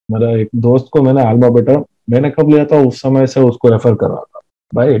मेरा एक दोस्त को मैंने आल्मा बेटर मैंने कब लिया था उस समय से उसको रेफर कर रहा था,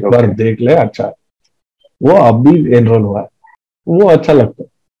 भाई एक बार देख ले, अच्छा है। वो अब भी एनरोल हुआ है, वो अच्छा लगता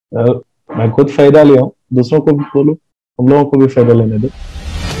है। मैं खुद फायदा लिया हूँ, दूसरों को भी बोलूं, हम लोगों को भी फायदा लेने दो।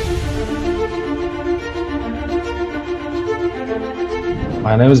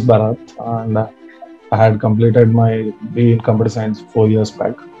 My name is Bharath, and I had completed my B in computer science 4 years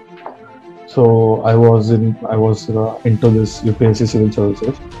back. So I was into this UPSC civil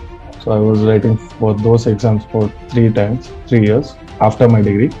services. So I was writing for those exams for 3 times, 3 years after my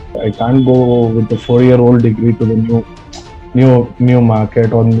degree. I can't go with the 4-year-old degree to the new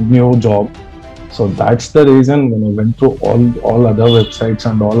market or new job. So that's the reason when I went through all other websites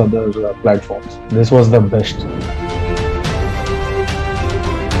and all other platforms, this was the best.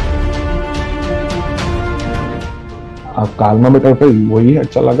 आपका आल्मा better पे वही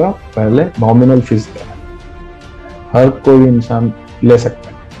अच्छा लगा, पहले nominal fees देना, हर कोई इंसान ले सकता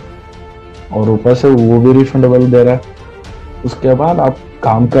है और ऊपर से वो भी रिफंडेबल दे रहा है। उसके बाद आप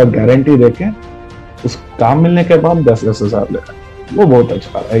काम का गारंटी देके उस काम मिलने के बाद 10-10 हजार ले रहा है, वो बहुत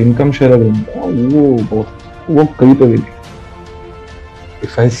अच्छा है। इनकम शेयर अग्रीमेंट वो कहीं पे भी नहीं।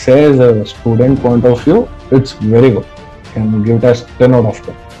 If I say as a student point of view, it's very good. Can give it as 10 out of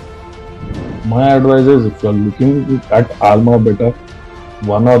 10. My advice is, if you are looking at AlmaBetter,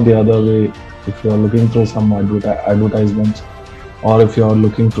 one or the other way, if you are looking through some advertisements, or if you are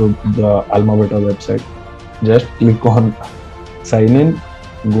looking through the AlmaBetter website, just click on sign in,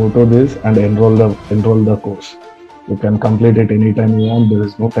 go to this and enroll the course. You can complete it anytime you want. There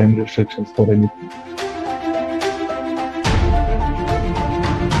is no time restrictions for anything.